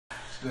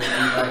Good to be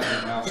back in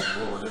the house of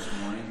the Lord this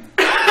morning.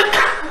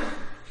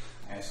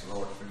 Ask the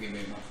Lord to forgive me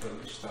my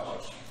foolish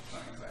thoughts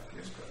and things like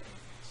this, but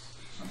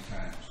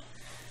sometimes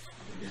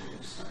we do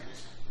these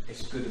things.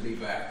 It's good to be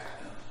back,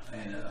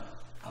 and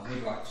I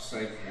would like to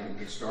say before we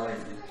get started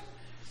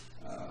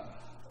that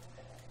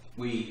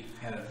we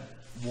had a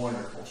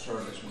wonderful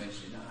service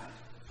Wednesday night.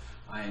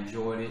 I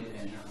enjoyed it,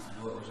 and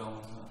I know it was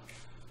on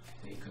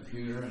the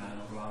computer, and I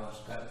know a lot of us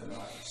got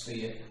to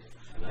see it.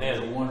 It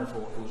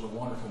was a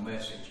wonderful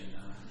message, and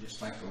I just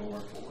thank the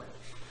Lord for it.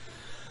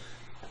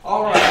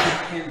 All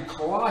right, in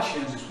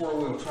Colossians is where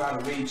we'll try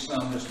to read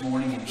some this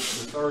morning, in the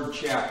 3rd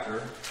chapter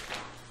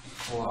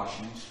of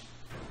Colossians,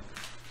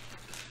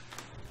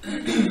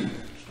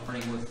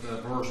 starting with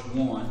verse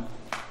 1.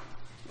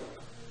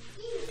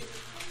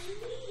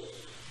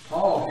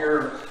 Paul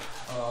here,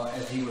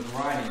 as he was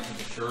writing to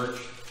the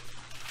church,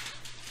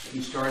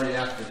 he started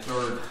out the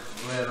 3rd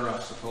letter, I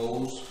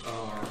suppose,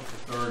 or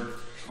the 3rd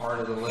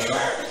part of the letter,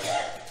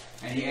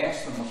 and he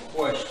asked them a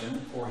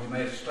question, or he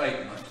made a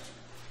statement.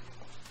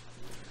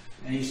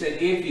 And he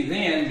said, "If you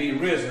then be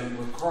risen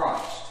with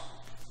Christ,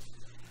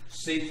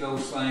 seek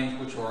those things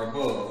which are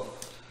above,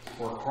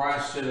 where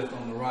Christ sitteth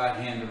on the right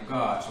hand of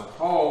God." So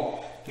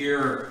Paul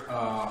here,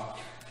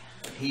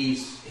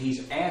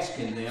 he's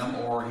asking them,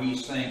 or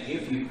he's saying,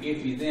 if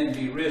you then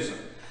be risen.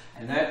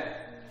 And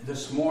that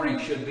this morning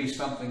should be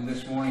something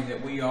this morning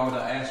that we ought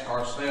to ask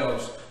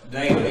ourselves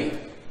daily.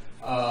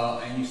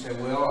 And you say,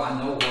 well, I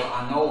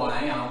know I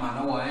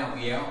am.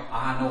 Yeah,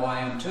 I know I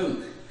am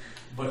too.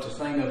 But the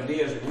thing of it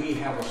is, we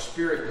have a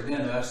spirit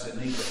within us that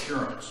needs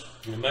assurance.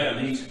 Amen.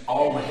 It needs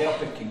all the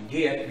help it can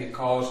get,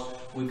 because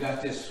we've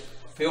got this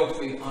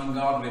filthy,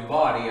 ungodly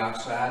body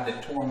outside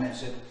that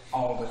torments it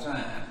all the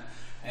time.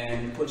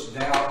 And it puts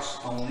doubts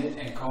on it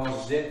and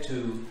causes it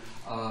to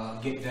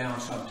get down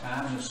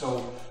sometimes. And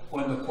so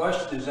when the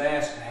question is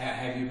asked,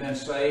 have you been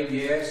saved?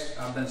 Yes,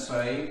 I've been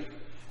saved.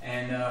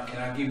 And can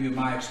I give you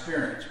my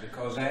experience?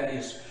 Because that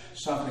is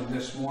something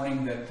this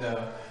morning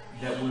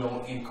that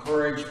will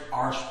encourage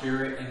our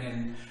spirit, and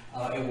then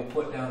it will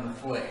put down the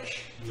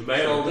flesh.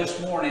 Amen. So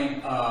this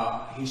morning,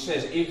 he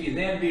says, if you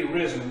then be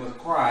risen with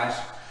Christ,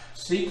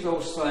 seek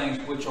those things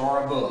which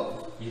are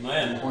above.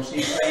 Amen. Of course,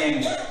 he's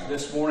saying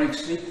this morning,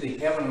 seek the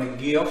heavenly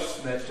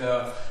gifts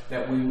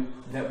that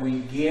we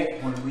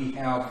get when we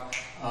have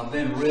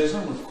been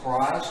risen with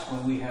Christ,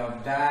 when we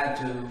have died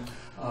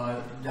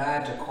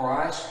to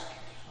Christ.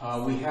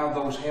 We have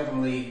those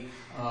heavenly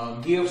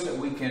gifts that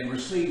we can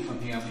receive from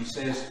Him. He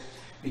says,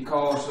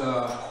 because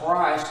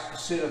Christ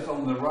sitteth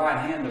on the right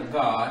hand of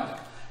God,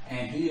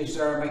 and He is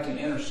there making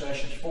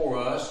intercessions for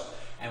us,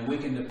 and we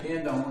can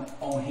depend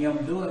on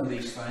Him doing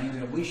these things.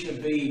 And we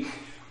should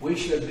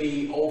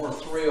be over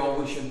thrilled.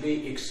 We should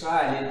be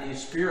excited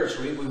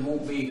spiritually. We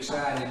won't be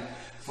excited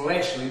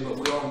fleshly, but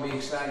we ought to be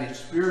excited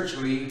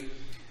spiritually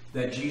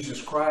that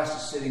Jesus Christ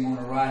is sitting on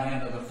the right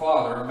hand of the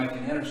Father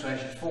making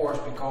intercessions for us,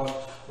 because,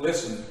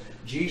 listen,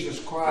 Jesus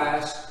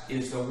Christ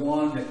is the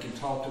one that can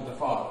talk to the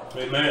Father.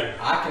 Amen.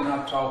 I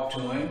cannot talk to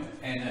Him,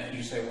 and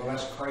you say, well,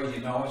 that's crazy.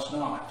 No, it's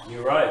not.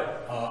 You're right.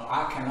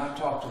 I cannot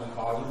talk to the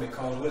Father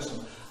because,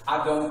 listen,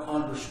 I don't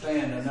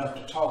understand enough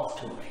to talk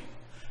to Him.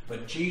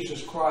 But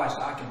Jesus Christ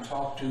I can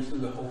talk to through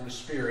the Holy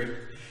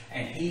Spirit,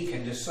 and He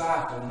can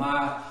disciple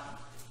my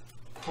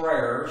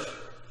prayers,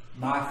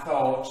 my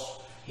thoughts.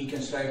 He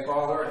can say,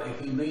 Father, if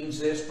He means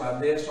this by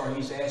this, or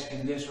He's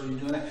asking this, or He's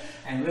doing that.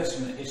 And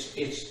listen,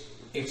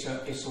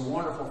 it's a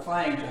wonderful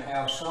thing to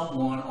have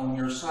someone on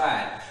your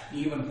side.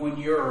 Even when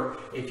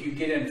if you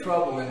get in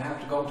trouble and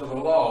have to go to the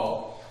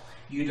law,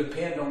 you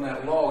depend on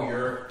that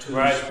lawyer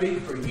to speak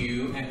for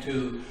you and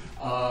to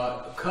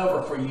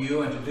cover for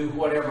you and to do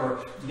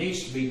whatever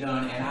needs to be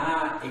done. And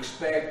I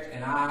expect,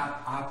 and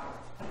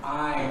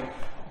I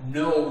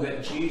know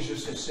that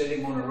Jesus is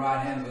sitting on the right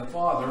hand of the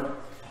Father,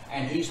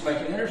 and He's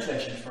making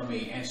intercessions for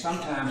me. And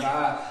sometimes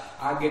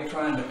I get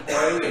trying to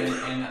pray,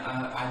 and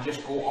I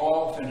just go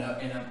off in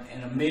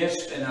a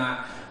mist, and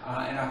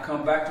I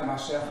come back to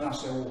myself, and I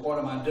say, well, what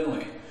am I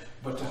doing?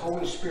 But the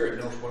Holy Spirit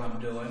knows what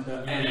I'm doing,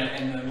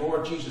 and the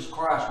Lord Jesus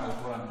Christ knows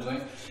what I'm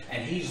doing,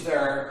 and He's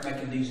there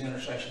making these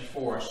intercessions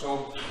for us.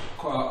 So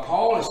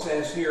Paul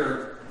says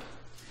here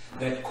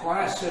that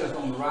Christ sitteth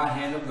on the right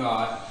hand of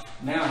God.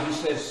 Now he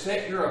says,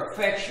 set your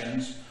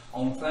affections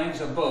on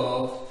things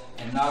above,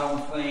 and not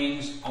on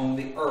things on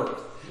the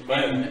earth.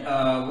 Amen.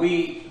 And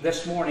we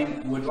this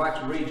morning would like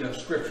to read a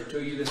scripture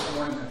to you this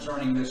morning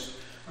concerning this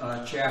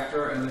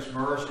chapter and this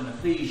verse in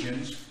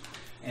Ephesians,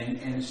 and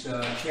it's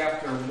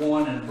chapter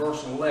 1 and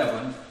verse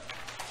 11.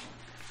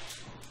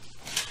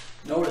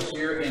 Notice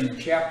here in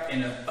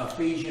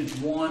Ephesians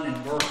 1 and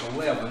verse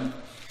 11, it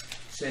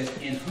says,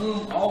 in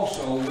whom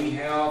also we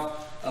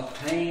have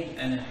obtained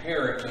an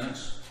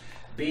inheritance,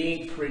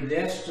 being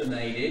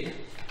predestinated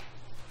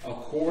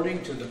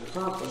according to the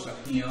purpose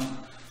of Him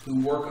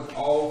who worketh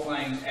all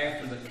things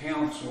after the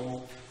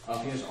counsel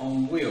of His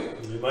own will.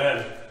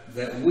 Amen.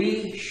 That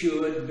we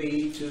should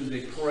be to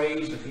the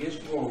praise of His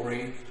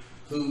glory,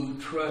 who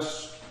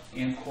trusts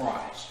in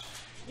Christ.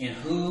 in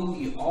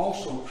whom you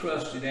also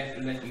trusted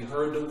after that you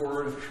heard the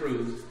word of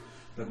truth,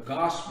 the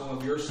gospel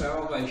of your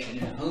salvation,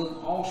 in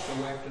whom also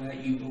after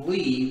that you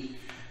believed,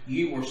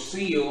 you were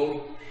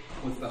sealed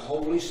with the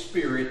Holy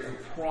Spirit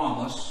of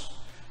promise,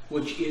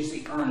 which is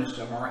the earnest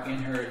of our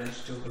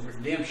inheritance till the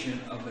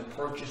redemption of the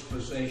purchased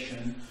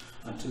possession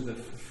unto the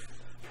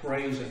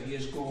praise of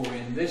his glory.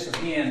 And this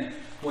again,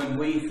 when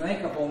we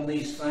think upon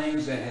these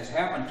things that has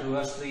happened to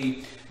us,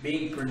 the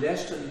being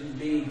predestined,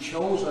 being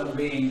chosen,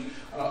 being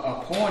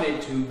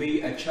appointed to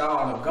be a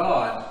child of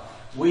God,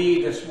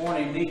 we this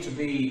morning need to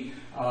be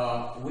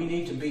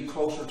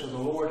closer to the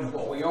Lord than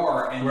what we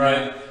are. And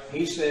right.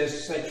 He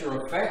says, set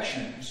your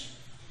affections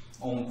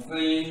on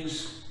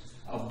things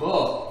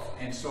above.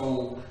 And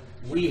so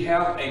we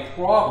have a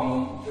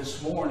problem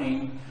this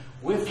morning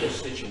with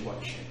this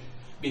situation,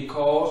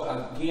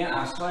 because again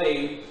I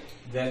say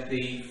that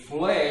the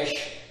flesh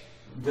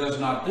does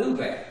not do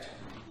that.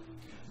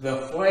 The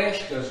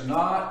flesh does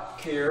not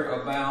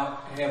care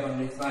about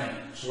heavenly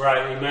things.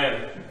 Right,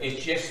 amen.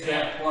 It's just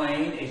that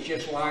plain. It's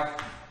just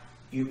like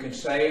you can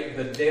say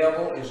the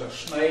devil is a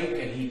snake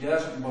and he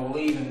doesn't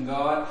believe in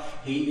God.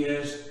 He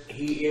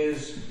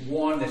is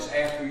one that's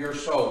after your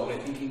soul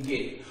if he can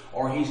get it.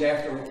 Or he's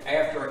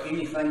after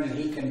anything that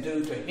he can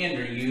do to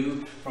hinder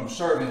you from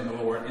serving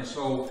the Lord. And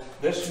so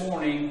this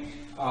morning,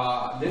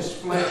 this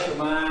flesh of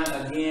mine,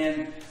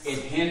 again, it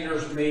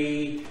hinders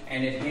me,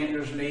 and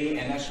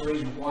that's the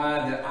reason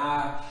why that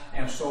I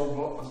am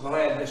so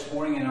glad this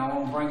morning, and I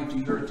want to bring it to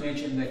your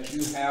attention that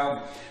you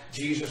have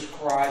Jesus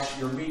Christ,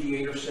 your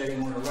mediator,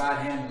 sitting on the right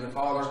hand of the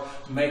Father,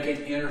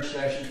 making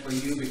intercession for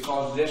you,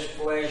 because this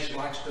flesh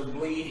likes to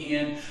bleed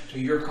in to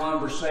your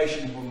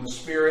conversation from the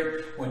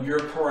Spirit when you're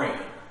praying.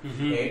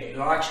 Mm-hmm. It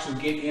likes to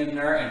get in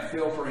there and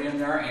filter in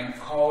there and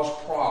cause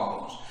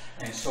problems.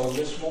 And so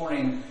this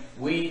morning,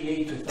 we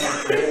need to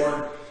thank the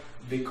Lord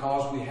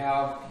because we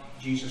have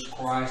Jesus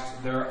Christ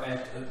there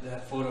at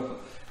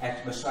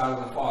the side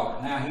of the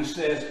Father. Now he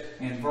says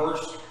in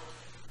verse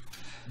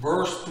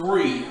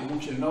 3, I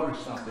want you to notice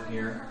something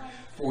here.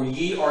 For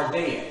ye are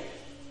dead.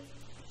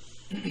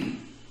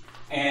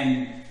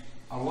 And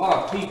a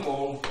lot of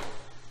people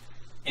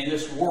in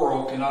this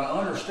world cannot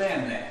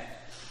understand that.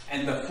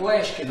 And the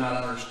flesh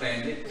cannot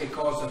understand it,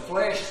 because the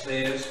flesh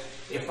says,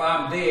 if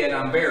I'm dead,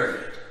 I'm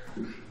buried.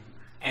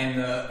 And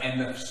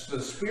the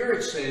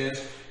Spirit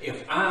says,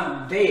 if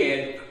I'm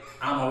dead,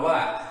 I'm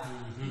alive.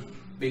 Mm-hmm.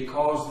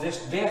 Because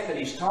this death that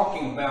he's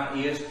talking about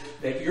is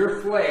that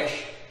your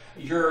flesh,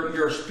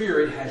 your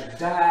spirit has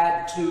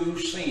died to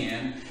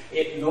sin.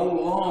 It no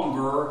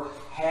longer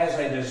has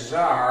a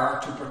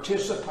desire to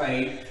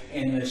participate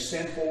in the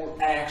sinful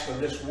acts of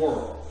this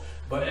world.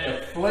 But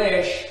the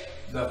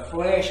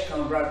flesh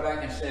comes right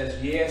back and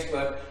says, yes,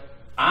 but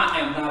I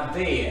am not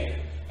dead,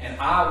 and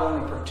I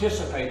want to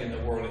participate in the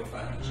worldly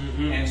things.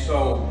 Mm-hmm. And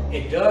so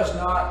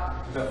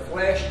the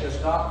flesh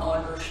does not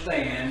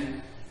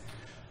understand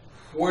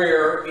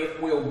where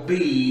it will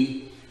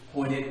be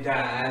when it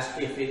dies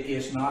if it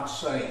is not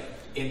saved.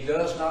 It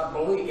does not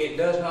believe, it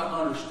does not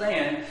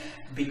understand,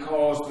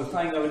 because the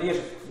thing of it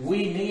is,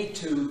 we need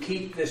to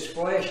keep this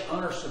flesh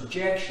under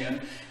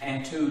subjection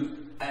and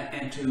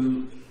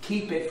to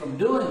keep it from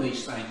doing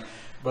these things.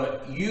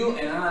 But you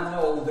and I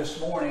know this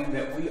morning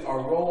that we are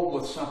rolled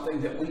with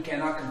something that we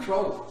cannot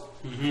control.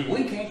 Mm-hmm.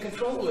 We can't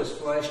control this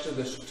flesh to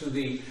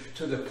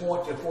the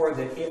point to where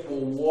that it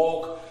will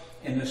walk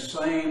in the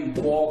same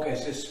walk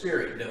as this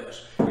spirit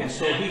does. And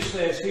so he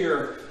says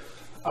here,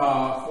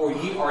 for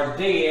ye are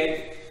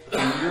dead,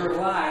 and your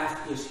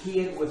life is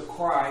hid with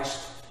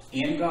Christ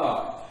in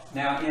God.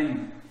 Now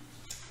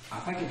I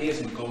think it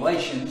is in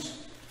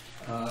Galatians,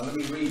 let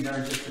me read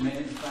there just a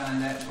minute and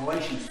find that.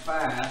 Galatians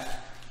 5, I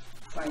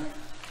think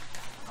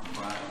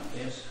I'm right on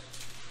this.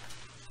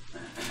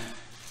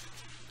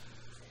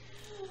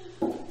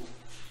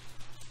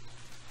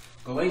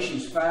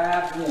 Galatians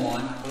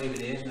 5:1, I believe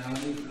it is. Now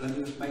let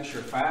me just make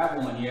sure.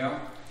 5:1, yeah.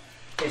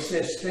 It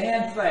says,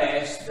 stand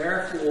fast,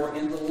 therefore,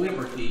 in the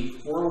liberty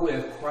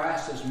wherewith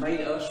Christ has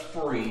made us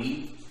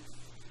free,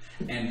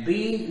 and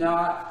be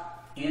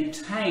not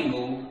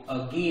entangled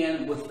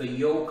again with the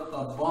yoke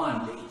of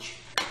bondage.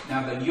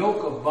 Now the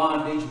yoke of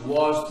bondage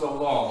was the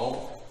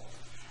law,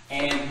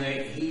 and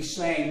he's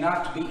saying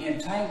not to be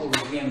entangled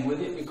again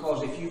with it,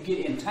 because if you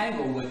get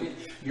entangled with it,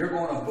 you're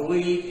going to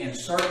believe in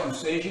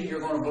circumcision, you're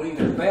going to believe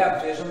in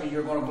baptism, and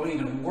you're going to believe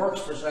in works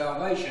for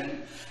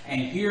salvation.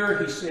 And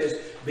here he says,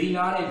 be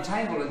not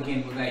entangled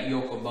again with that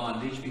yoke of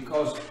bondage,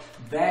 because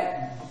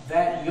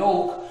that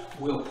yoke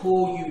will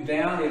pull you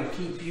down. It'll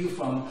keep you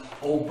from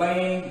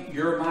obeying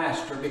your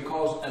master,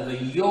 because of the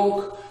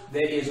yoke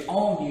that is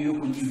on you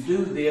when you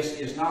do this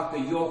is not the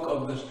yoke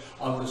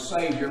of the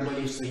Savior, but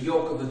it's the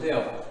yoke of the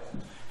devil.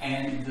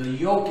 And the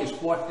yoke is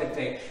what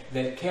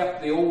that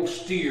kept the old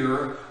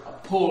steer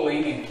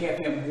pulling and kept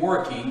him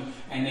working,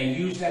 and they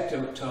use that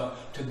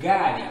to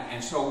guide him.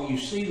 And so you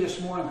see this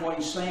morning what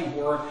he's saying,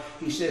 where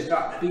he says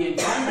not to be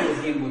entangled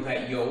again with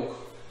that yoke,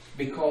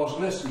 Because,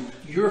 listen,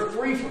 you're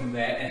free from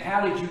that. And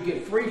how did you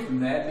get free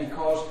from that?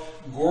 Because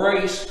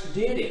grace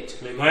did it.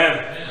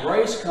 Amen.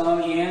 Grace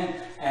come in,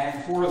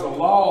 and for the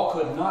law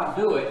could not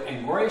do it,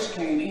 and grace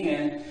came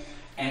in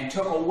and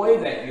took away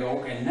that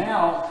yoke. And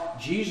now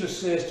Jesus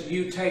says to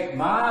you, take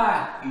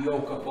my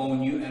yoke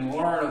upon you and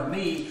learn of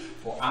me,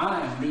 for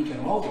I am meek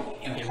and lowly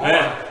in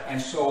heart.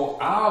 And so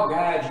I'll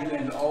guide you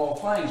into all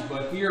things.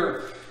 But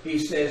here he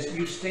says,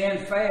 you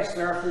stand fast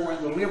therefore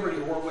in the liberty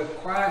wherewith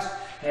Christ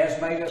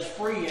has made us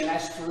free, and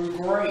that's through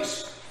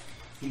grace.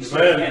 He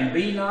said, and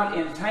be not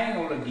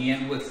entangled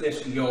again with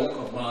this yoke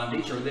of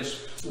bondage, or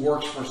this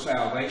works for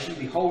salvation.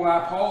 Behold,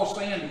 I, Paul,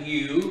 say unto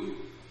you,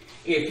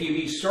 if you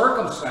be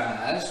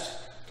circumcised,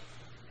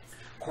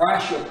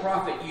 Christ shall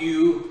profit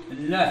you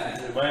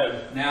nothing.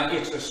 Amen. Now,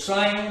 it's the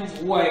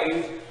same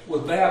way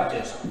with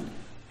baptism.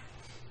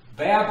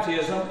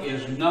 Baptism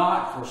is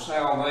not for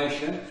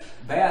salvation.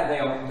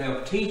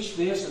 They'll teach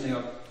this,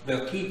 and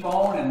they'll keep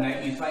on,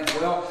 and you think,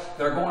 well,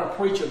 they're going to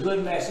preach a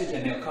good message,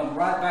 and they'll come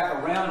right back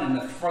around, and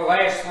the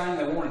last thing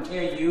they want to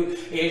tell you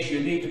is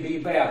you need to be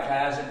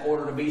baptized in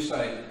order to be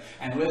saved.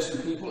 And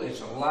listen, people,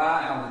 it's a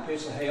lie out of the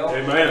pits of hell.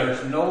 Amen.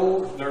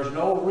 There's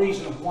no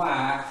reason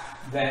why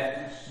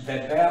that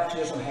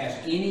baptism has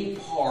any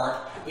part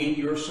in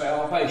your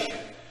salvation.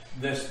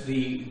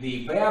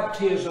 The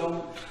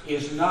baptism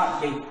is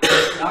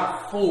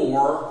not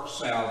for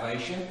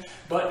salvation,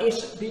 but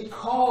it's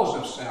because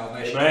of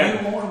salvation.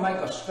 Amen. You want to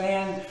make a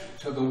stand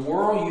to the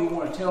world. You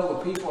want to tell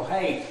the people,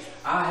 hey,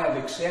 I have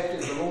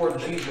accepted the Lord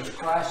Jesus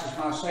Christ as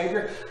my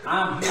Savior.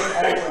 I'm here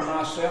offering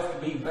myself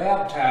to be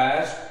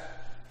baptized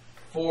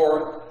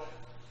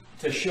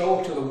to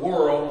show to the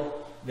world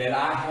that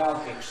I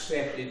have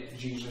accepted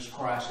Jesus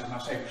Christ as my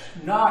Savior.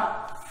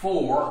 Not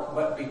for,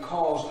 but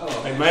because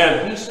of.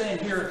 Amen. So he's saying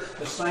here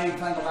the same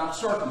thing about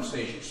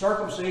circumcision.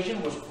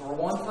 Circumcision was for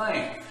one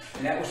thing,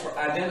 and that was for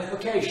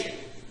identification.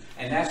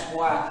 And that's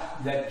why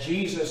that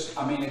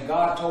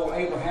God told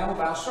Abraham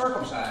about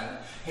circumcising.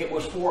 It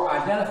was for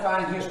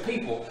identifying his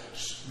people.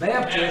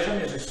 Baptism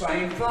is the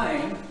same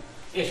thing.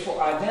 It's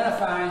for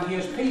identifying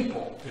his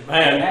people.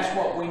 Amen. And that's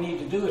what we need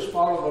to do, is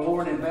follow the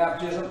Lord in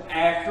baptism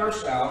after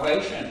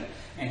salvation.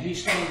 And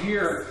he's saying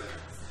here,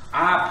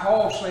 I,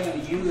 Paul, say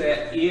unto you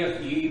that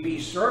if ye be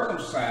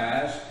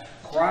circumcised,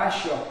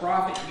 Christ shall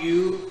profit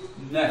you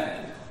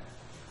nothing.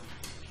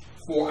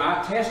 For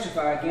I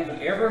testify again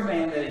to every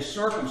man that is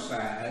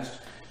circumcised,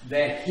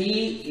 that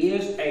he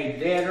is a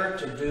debtor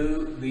to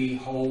do the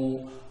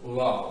whole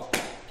law.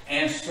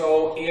 And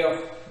so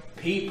if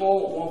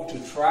people want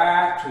to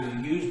try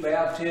to use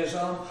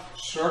baptism,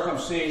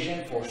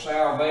 circumcision for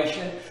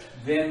salvation,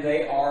 then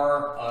they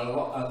are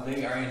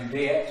in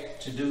debt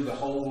to do the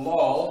whole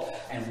law.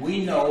 And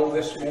we know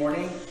this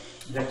morning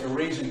that the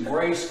reason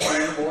grace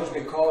came was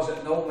because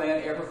that no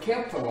man ever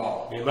kept the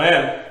law.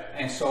 Amen.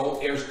 And so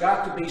there's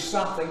got to be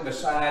something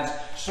besides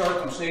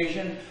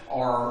circumcision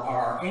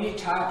or any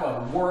type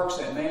of works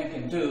that man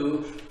can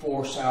do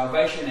for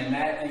salvation, and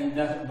that ain't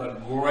nothing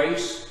but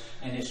grace.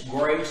 And it's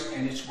grace,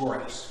 and it's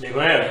grace.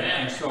 Amen.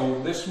 And so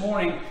this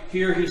morning,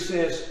 here he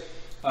says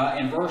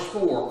in verse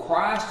 4,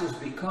 Christ is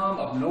become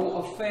of no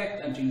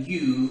effect unto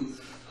you,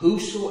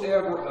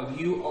 whosoever of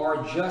you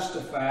are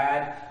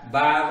justified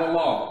by the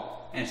law.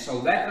 And so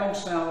that don't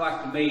sound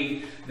like to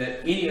me that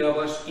any of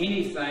us,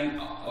 anything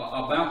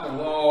about the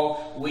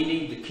law we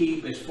need to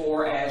keep as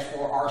for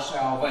our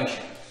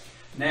salvation.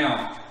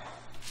 Now,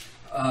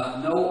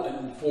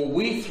 for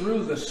we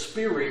through the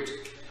Spirit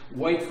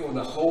wait for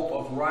the hope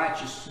of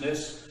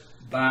righteousness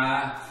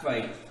by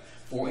faith.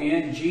 For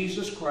in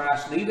Jesus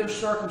Christ neither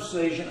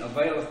circumcision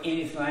availeth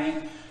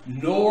anything,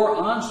 nor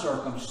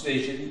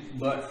uncircumcision,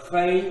 but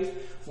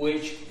faith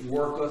which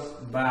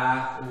worketh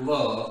by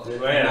love.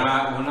 Amen.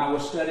 And when I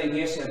was studying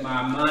this, and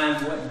my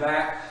mind went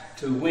back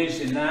to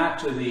Wednesday night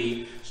to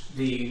the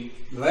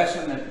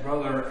lesson that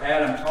Brother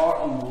Adam taught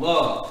on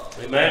love.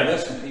 Amen.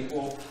 Listen,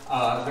 people,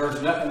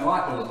 there's nothing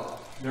like love.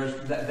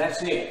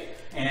 That's it.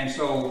 And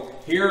so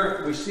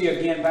here we see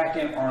again back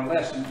in our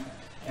lesson,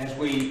 as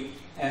we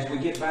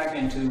get back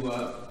into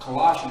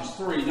Colossians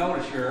 3,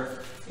 notice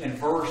here in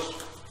verse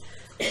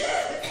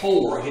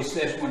 4, it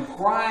says, when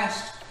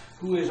Christ,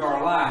 who is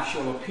our life,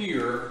 shall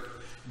appear,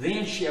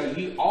 then shall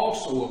ye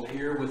also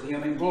appear with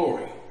him in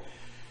glory.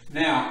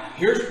 Now,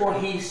 here's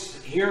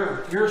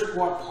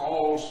what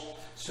Paul's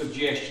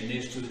suggestion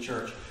is to the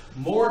church.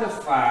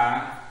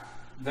 Mortify,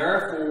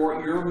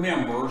 therefore, your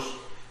members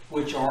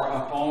which are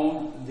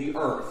upon the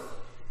earth.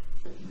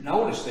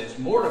 Notice this,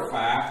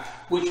 mortify,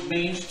 which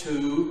means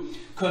to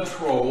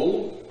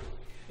control,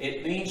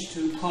 it means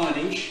to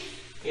punish,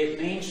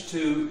 it means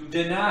to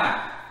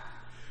deny.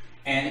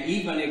 And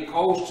even it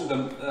goes to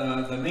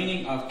the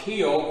meaning of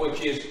kill,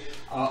 which is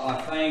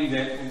a thing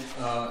that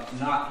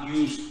not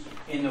used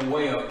in the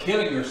way of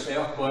killing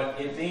yourself, but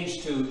it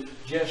means to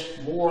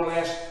just more or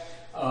less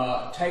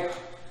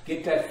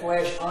get that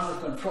flesh under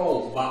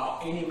control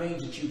by any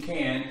means that you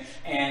can.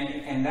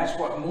 And that's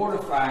what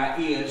mortify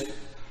is.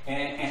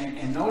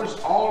 And notice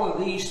all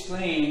of these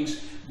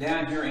things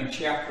down here in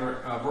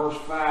chapter verse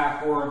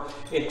 5, where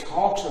it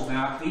talks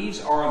about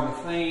these are the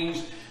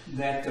things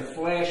that the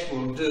flesh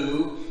will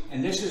do.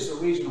 And this is the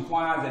reason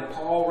why that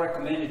Paul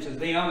recommended to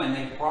them, and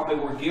they probably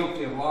were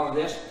guilty of a lot of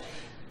this,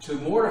 to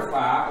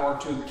mortify or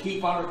to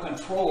keep under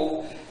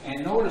control.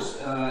 And notice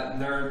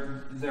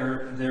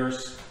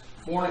there's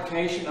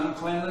fornication,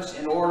 uncleanness,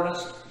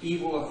 inordinate,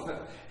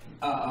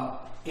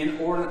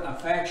 inordinate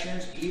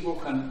affections,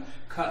 evil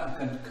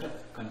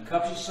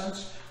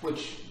concupiscence,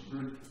 which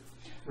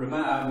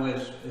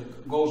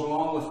goes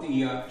along with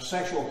the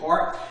sexual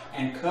part,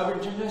 and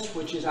covetousness,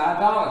 which is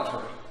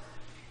idolatry.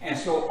 And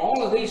so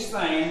all of these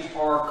things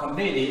are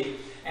committed,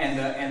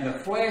 and the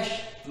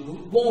flesh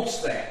wants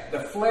that. The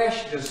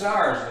flesh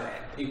desires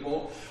that,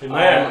 people.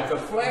 Amen. The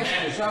flesh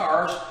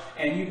desires,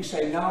 and you can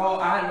say, no,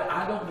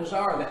 I don't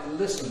desire that.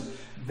 Listen,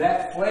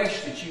 that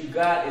flesh that you've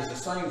got is the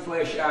same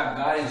flesh I've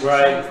got. It's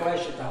the same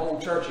flesh that the whole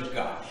church has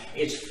got.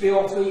 It's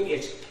filthy.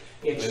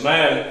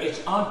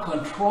 It's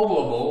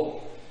uncontrollable.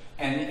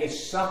 And it's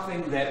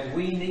something that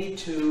we need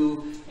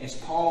to, as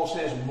Paul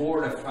says,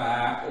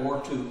 mortify or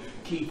to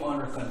keep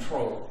under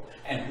control.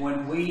 And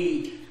when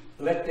we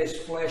let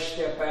this flesh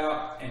step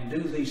out and do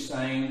these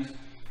things,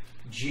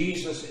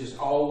 Jesus is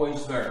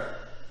always there.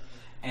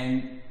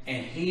 And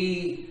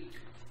He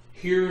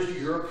hears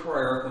your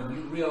prayer when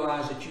you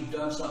realize that you've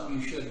done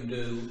something you shouldn't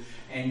do,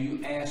 and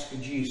you ask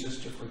Jesus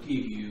to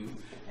forgive you,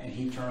 and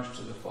He turns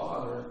to the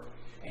Father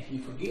and He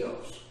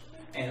forgives.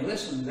 And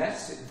listen,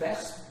 that's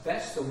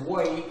the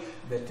way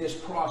that this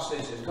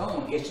process is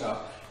going. It's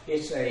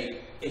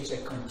a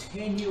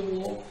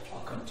continual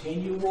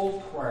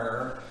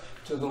prayer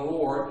to the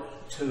Lord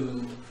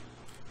to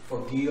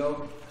forgive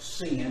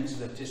sins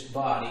that this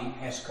body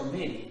has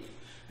committed,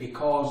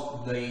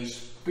 because the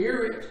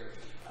spirit,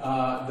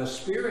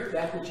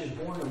 that which is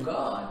born of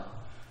God,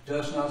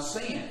 does not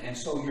sin. And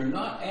so you're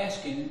not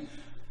asking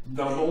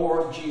the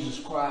Lord Jesus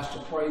Christ to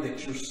pray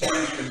that your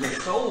sins for your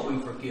soul be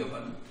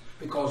forgiven,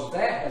 because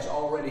that has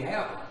already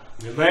happened.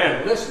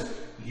 Amen. Listen,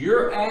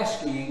 you're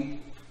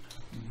asking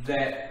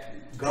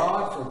that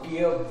God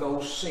forgive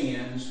those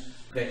sins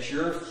that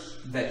your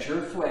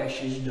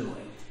flesh is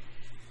doing,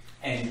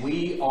 and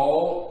we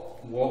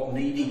all walk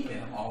knee deep in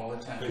them all the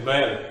time.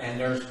 Amen. And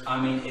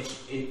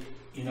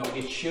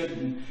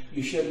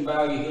you shouldn't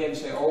bow your head and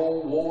say, "Oh,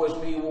 woe is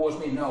me, woe is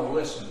me." No,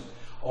 listen.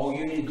 All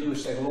you need to do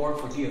is say, "Lord,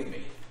 forgive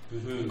me,"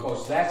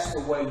 because that's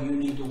the way you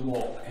need to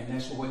walk, and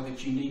that's the way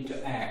that you need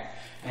to act.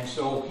 And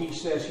so He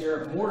says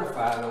here,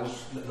 mortify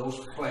those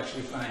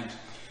fleshly things.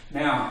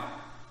 Now,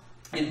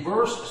 in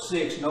verse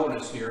 6,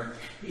 notice here,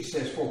 He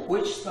says, "For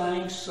which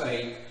things'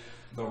 sake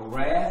the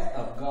wrath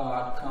of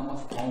God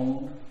cometh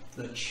on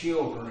the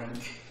children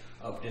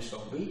of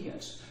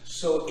disobedience."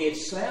 So it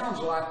sounds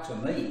like to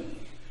me,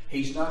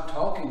 He's not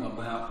talking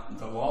about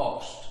the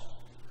lost,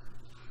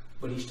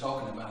 but He's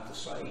talking about the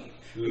saved.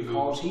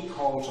 Because He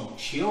calls them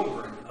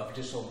children of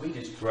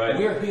disobedience. Right.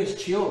 We're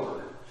His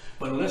children.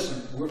 But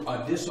listen, we're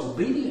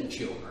disobedient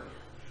children,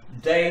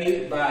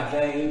 day by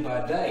day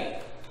by day.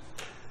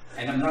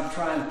 And I'm not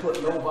trying to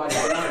put nobody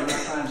down, I'm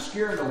not trying to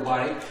scare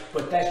nobody,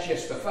 but that's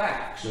just the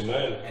facts.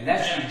 Amen. And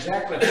that's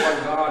exactly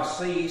what God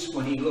sees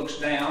when He looks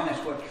down. That's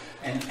what,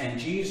 and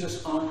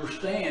Jesus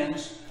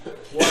understands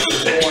what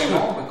is going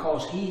on,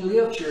 because He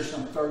lived here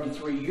some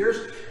 33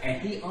 years,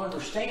 and He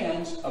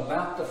understands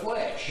about the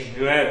flesh.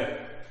 Amen.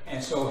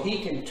 And so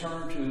He can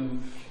turn to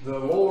the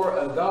Lord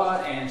of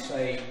God and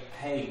say,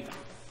 "Hey,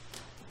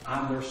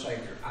 I'm their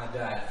Savior. I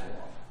died for them.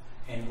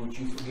 And would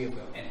you forgive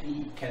them?" And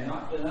He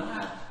cannot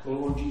deny the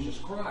Lord Jesus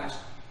Christ.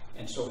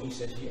 And so He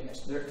says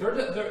yes.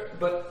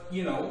 But,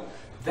 you know,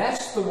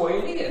 that's the way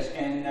it is.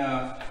 And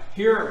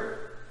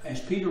here, as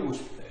Peter was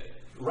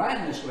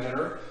writing this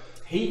letter,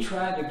 he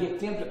tried to get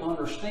them to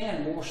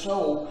understand more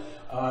so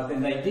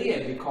than they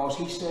did, because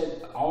he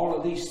said all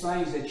of these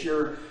things that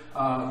you're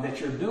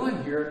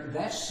doing here,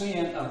 that's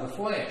sin of the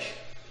flesh.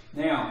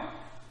 Now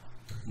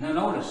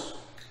notice,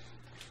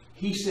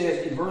 he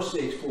says in verse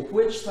 6, "For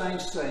which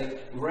things' sake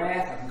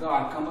wrath of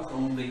God cometh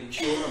on the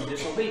children of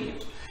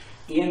disobedience,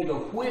 in the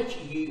which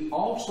ye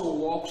also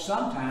walked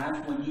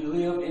sometimes when ye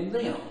lived in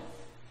them.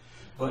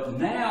 But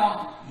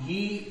now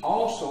ye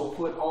also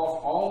put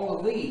off all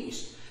of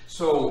these."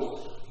 So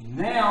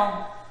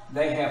now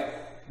they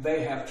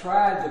have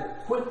tried to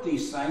quit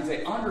these things.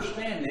 They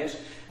understand this.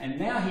 And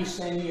now He's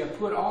saying you have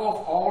put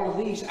off all of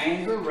these: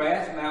 anger,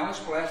 wrath, malice,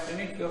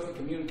 blasphemy, filthy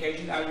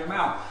communication out of your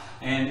mouth.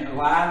 And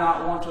lie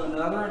not one to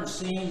another, and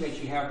seeing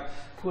that you have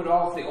put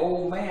off the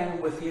old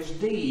man with his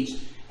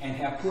deeds, and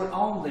have put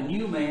on the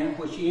new man,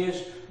 which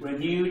is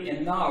renewed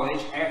in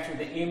knowledge after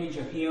the image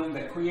of Him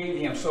that created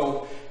him.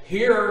 So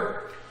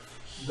here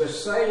the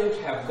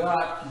saved have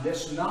got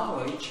this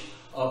knowledge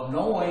of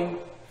knowing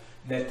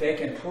that they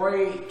can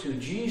pray to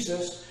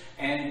Jesus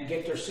and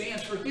get their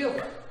sins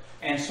forgiven.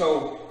 And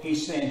so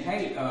He's saying,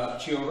 "Hey,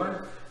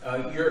 children,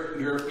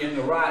 you're in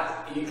the right,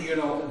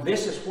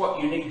 this is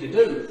what you need to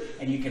do."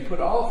 And you can put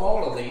off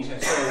all of these.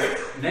 And so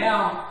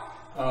now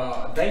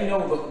they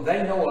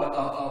know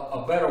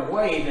a better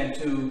way than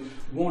to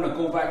want to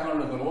go back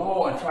under the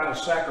law and try to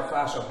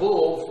sacrifice a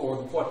bull for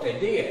what they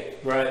did.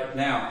 Right.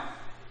 Now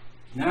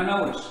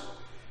notice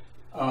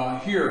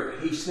here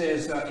he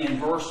says in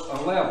verse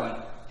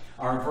 11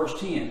 or verse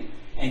 10,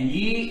 and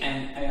ye,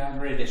 and I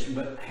read this,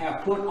 but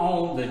have put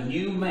on the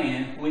new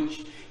man,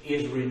 which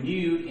is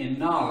renewed in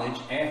knowledge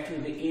after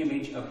the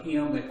image of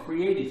him that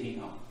created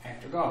him,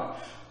 after God.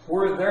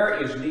 Where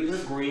there is neither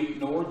Greek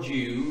nor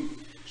Jew,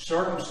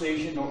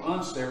 circumcision nor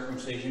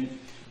uncircumcision,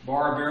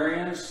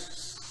 barbarian,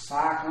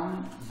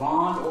 Scythian,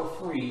 bond or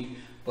free,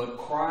 but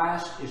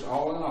Christ is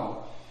all in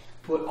all.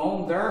 Put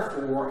on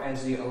therefore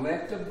as the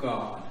elect of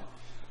God,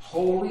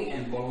 holy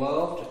and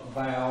beloved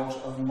vows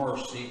of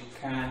mercy,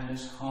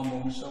 kindness,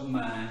 humbleness of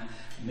mind,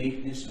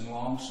 meekness and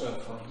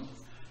long-suffering,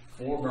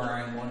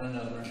 forbearing one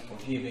another and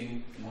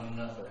forgiving one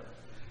another.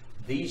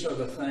 These are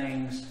the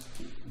things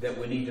that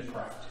we need to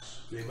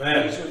practice.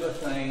 Amen. These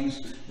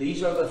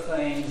are the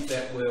things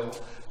that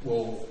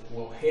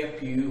will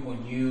help you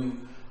when you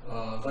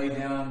lay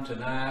down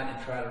tonight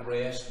and try to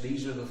rest.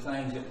 These are the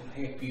things that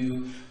will help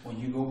you when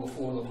you go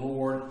before the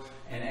Lord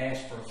and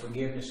ask for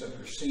forgiveness of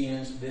your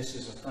sins. This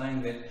is a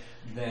thing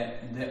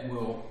that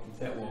will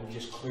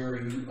just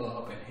clear you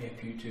up and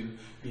help you to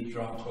be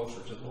drawn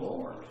closer to the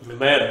Lord.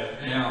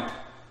 Amen. Now,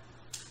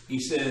 he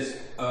says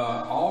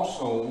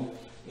also,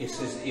 it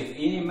says, if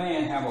any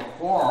man have a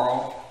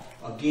quarrel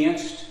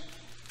against,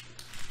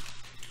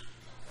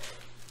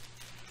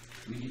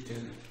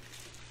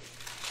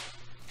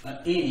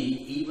 any,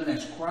 even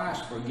as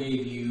Christ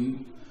forgave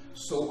you,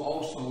 so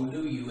also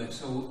do you. And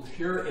so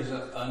here is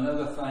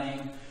another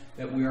thing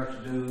that we are to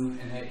do,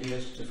 and that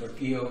is to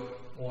forgive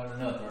one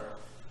another.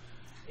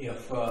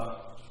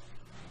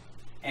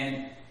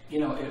 And you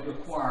know, it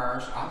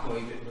requires, I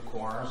believe it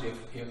requires,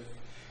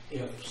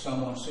 if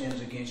someone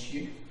sins against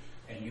you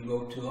and you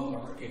go to them,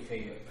 or if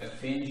they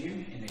offend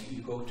you and then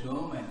you go to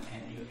them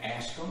and you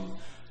ask them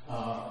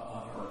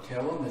or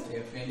tell them that they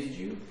offended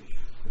you,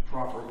 the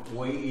proper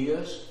way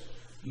is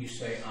you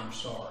say, I'm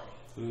sorry.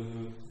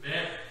 Mm-hmm.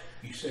 Yeah.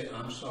 You say,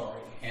 I'm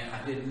sorry, and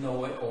I didn't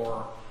know it,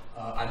 or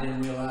I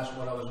didn't realize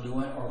what I was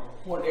doing, or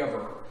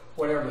whatever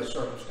the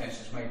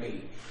circumstances may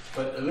be.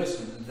 But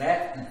listen,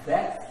 that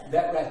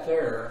right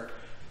there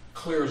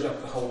clears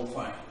up the whole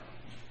thing.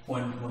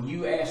 When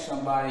you ask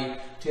somebody,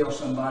 tell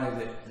somebody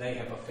that they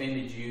have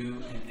offended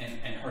you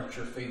and hurt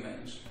your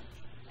feelings,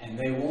 and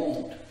they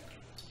won't,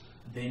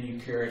 then you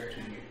carry it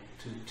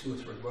to 2 or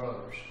 3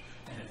 brothers.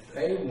 And if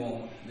they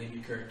won't, then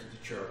you carry it to the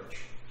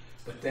church.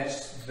 But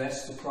that's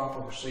the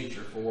proper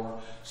procedure for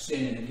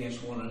sinning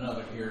against one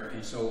another here.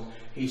 And so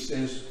he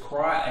says,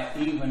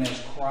 even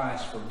as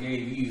Christ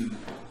forgave you,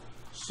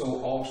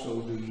 so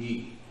also do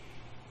ye.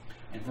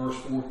 And verse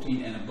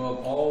 14, and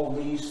above all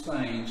these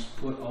things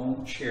put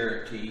on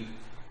charity,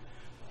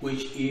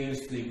 which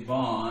is the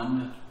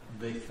bond,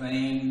 the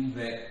thing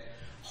that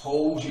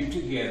holds you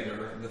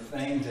together, the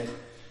thing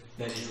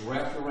that is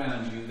wrapped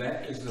around you.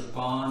 That is the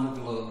bond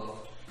of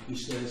love. He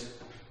says,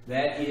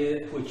 that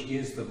is which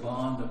is the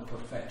bond of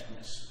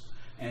perfectness.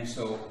 And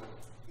so,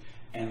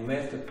 and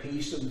let the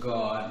peace of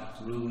God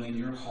rule in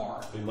your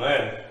heart.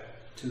 Amen.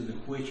 To the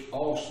which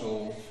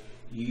also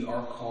ye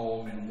are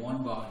called in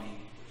one body,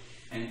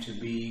 and to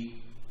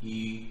be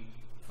ye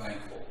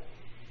thankful.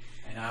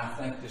 And I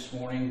think this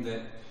morning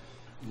that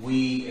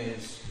we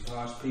as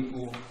God's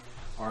people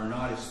are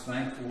not as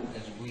thankful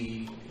as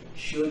we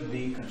should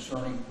be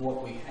concerning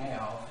what we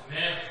have.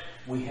 Amen.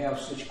 We have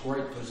such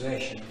great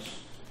possessions.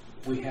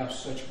 We have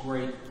such a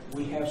great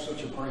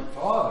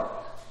Father.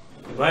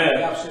 Amen.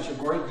 We have such a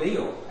great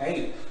deal.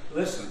 Hey,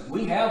 listen,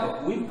 we've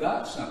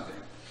got something,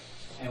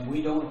 and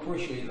we don't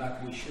appreciate it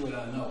like we should.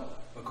 I know,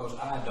 because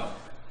I don't.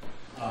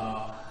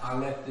 I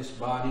let this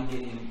body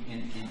get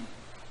in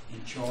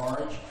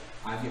charge.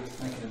 I get to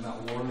thinking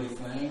about worldly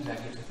things. I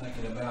get to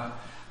thinking about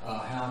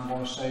how I'm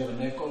going to save a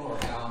nickel, or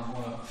how I'm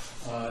going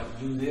to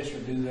do this or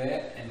do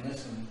that. And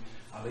listen,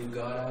 I leave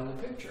God out of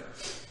the picture,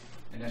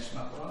 and that's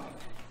not right.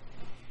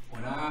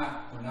 When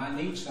I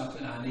need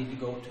something, I need to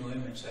go to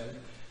Him and say,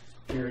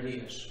 "Here it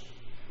is.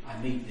 I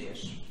need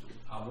this.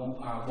 I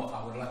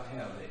would like to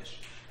have this."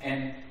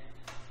 And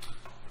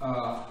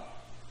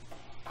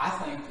I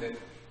think that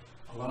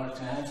a lot of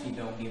times He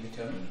don't give it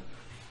to me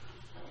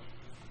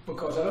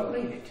because I don't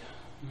need it.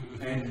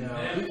 And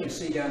He can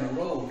see down the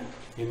road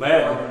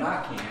farther than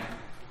I can,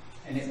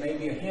 and it may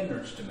be a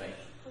hindrance to me.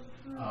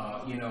 I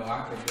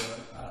could,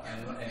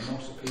 and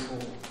most of the people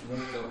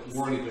want the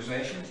worldly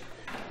possessions,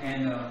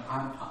 and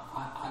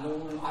I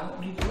don't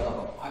need to love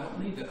them. I don't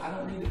need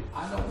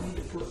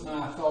to put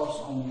my thoughts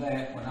on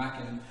that when I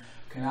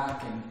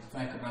can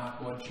think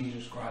about what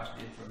Jesus Christ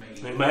did for me.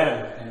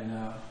 Amen.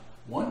 And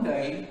one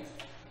day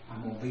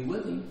I'm going to be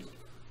with Him,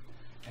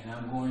 and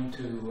I'm going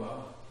to.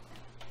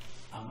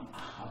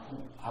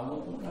 I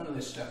won't want none of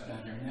this stuff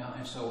down here now.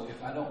 And so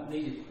if I don't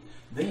need it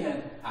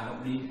then, I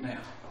don't need it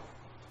now.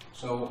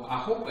 So I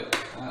hope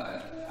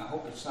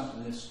it's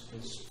something this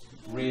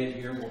read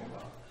here will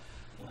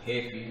help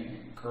you and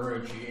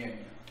encourage you and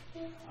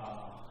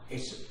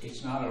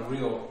it's not a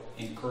real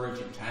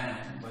encouraging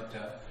time, but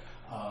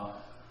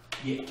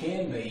it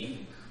can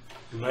be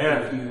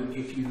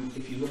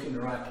if you look in the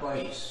right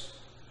place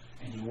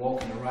and you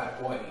walk in the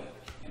right way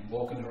and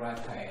walk in the right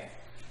path.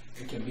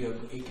 It can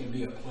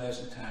be a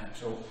pleasant time.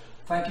 So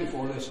thank you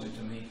for listening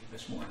to me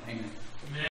this morning. Amen.